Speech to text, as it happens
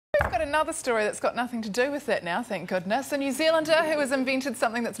right, another story that's got nothing to do with that now, thank goodness. A New Zealander who has invented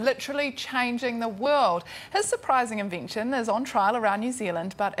something that's literally changing the world. His surprising invention is on trial around New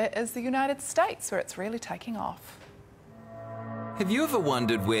Zealand, but it is the United States where it's really taking off. Have you ever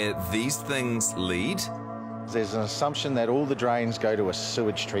wondered where these things lead? There's an assumption that all the drains go to a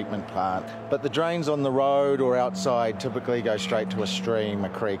sewage treatment plant, but the drains on the road or outside typically go straight to a stream, a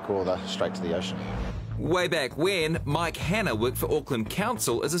creek, or straight to the ocean. Way back when, Mike Hanna worked for Auckland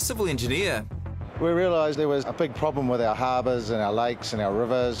Council as a civil engineer. We realised there was a big problem with our harbours and our lakes and our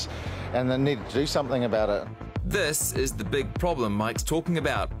rivers, and they needed to do something about it. This is the big problem Mike's talking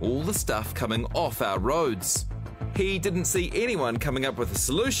about, all the stuff coming off our roads. He didn't see anyone coming up with a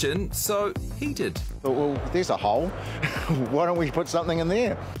solution, so he did. Well, there's a hole. Why don't we put something in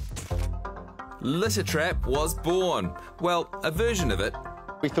there? LittaTrap was born. Well, a version of it.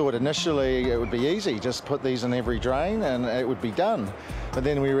 We thought initially it would be easy, just put these in every drain and it would be done. But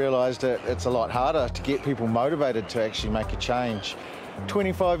then we realised that it's a lot harder to get people motivated to actually make a change.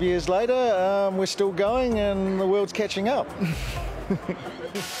 25 years later, we're still going and the world's catching up.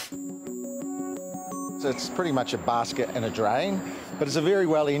 So it's pretty much a basket and a drain, but it's a very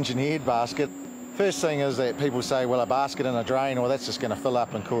well engineered basket. First thing is that people say, well, a basket and a drain, well, that's just going to fill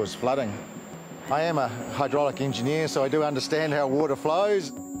up and cause flooding. I am a hydraulic engineer, so I do understand how water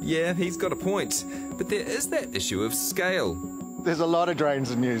flows. Yeah, he's got a point. But there is that issue of scale. There's a lot of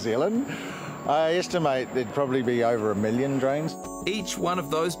drains in New Zealand. I estimate there'd probably be over 1 million drains. Each one of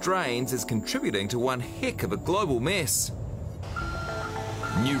those drains is contributing to one heck of a global mess.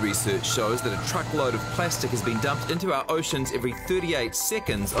 New research shows that a truckload of plastic has been dumped into our oceans every 38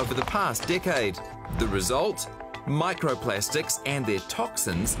 seconds over the past decade. The result? Microplastics and their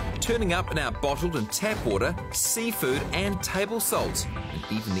toxins turning up in our bottled and tap water, seafood and table salt, and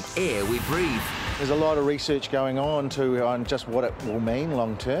even the air we breathe. There's a lot of research going on just what it will mean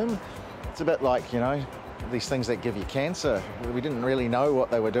long term. It's a bit like, you know, these things that give you cancer. We didn't really know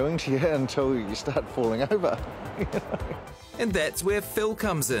what they were doing to you until you start falling over. And that's where Phil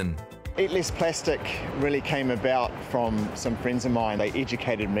comes in. Eat Less Plastic really came about from some friends of mine. They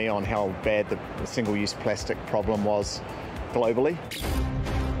educated me on how bad the single-use plastic problem was globally.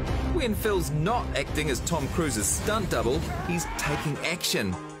 When Phil's not acting as Tom Cruise's stunt double, he's taking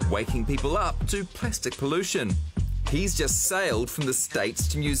action, waking people up to plastic pollution. He's just sailed from the States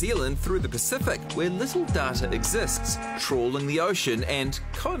to New Zealand through the Pacific, where little data exists, trawling the ocean and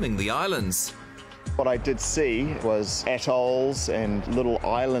combing the islands. What I did see was atolls and little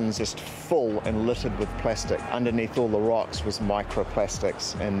islands just full and littered with plastic. Underneath all the rocks was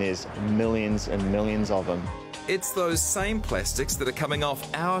microplastics, and there's millions and millions of them. It's those same plastics that are coming off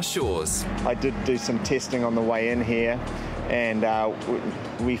our shores. I did do some testing on the way in here, and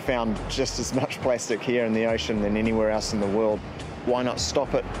we found just as much plastic here in the ocean than anywhere else in the world. Why not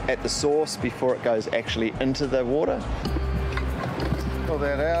stop it at the source before it goes actually into the water? Pull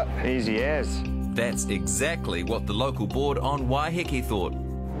that out. Easy as. That's exactly what the local board on Waiheke thought.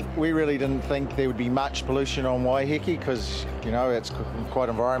 We really didn't think there would be much pollution on Waiheke because, you know, it's quite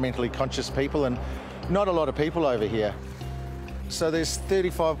environmentally conscious people and not a lot of people over here. So there's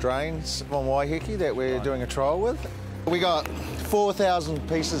 35 drains on Waiheke that we're doing a trial with. We got 4,000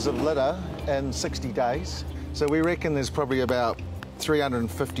 pieces of litter in 60 days. So we reckon there's probably about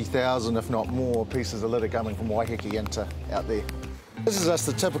 350,000, if not more, pieces of litter coming from Waiheke into out there. This is just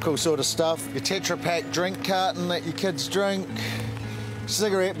the typical sort of stuff. Your Tetra Pak drink carton that your kids drink,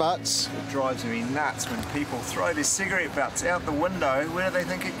 cigarette butts. It drives me nuts when people throw their cigarette butts out the window. Where do they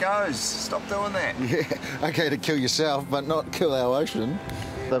think it goes? Stop doing that. Yeah, okay to kill yourself, but not kill our ocean.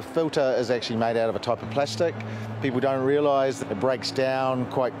 The filter is actually made out of a type of plastic. People don't realise that it breaks down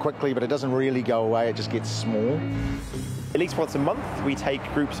quite quickly, but it doesn't really go away, it just gets small. At least once a month, we take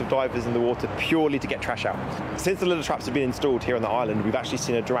groups of divers in the water purely to get trash out. Since the LittaTraps have been installed here on the island, we've actually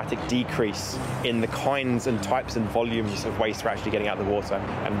seen a dramatic decrease in the kinds and types and volumes of waste we're actually getting out of the water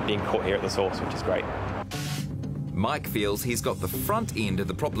and being caught here at the source, which is great. Mike feels he's got the front end of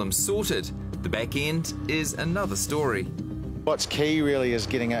the problem sorted. The back end is another story. What's key really is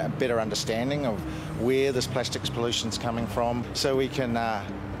getting a better understanding of where this plastics pollution's coming from so we can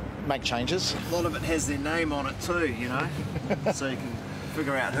make changes. A lot of it has their name on it too, you know, so you can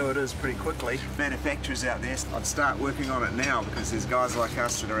figure out who it is pretty quickly. Manufacturers out there, I'd start working on it now because there's guys like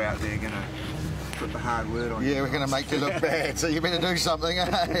us that are out there going to put the hard word on you. Yeah, we're going to make you look bad, so you better do something,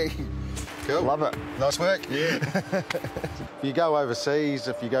 eh? Cool. Love it. Nice work. Yeah. If you go overseas,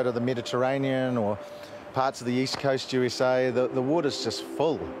 if you go to the Mediterranean or parts of the East Coast USA, the water's just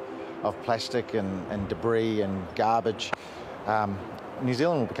full of plastic and debris and garbage. New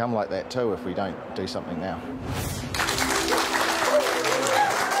Zealand will become like that too if we don't do something now.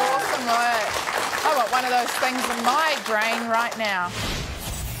 Awesome. one of those things in my drain right now.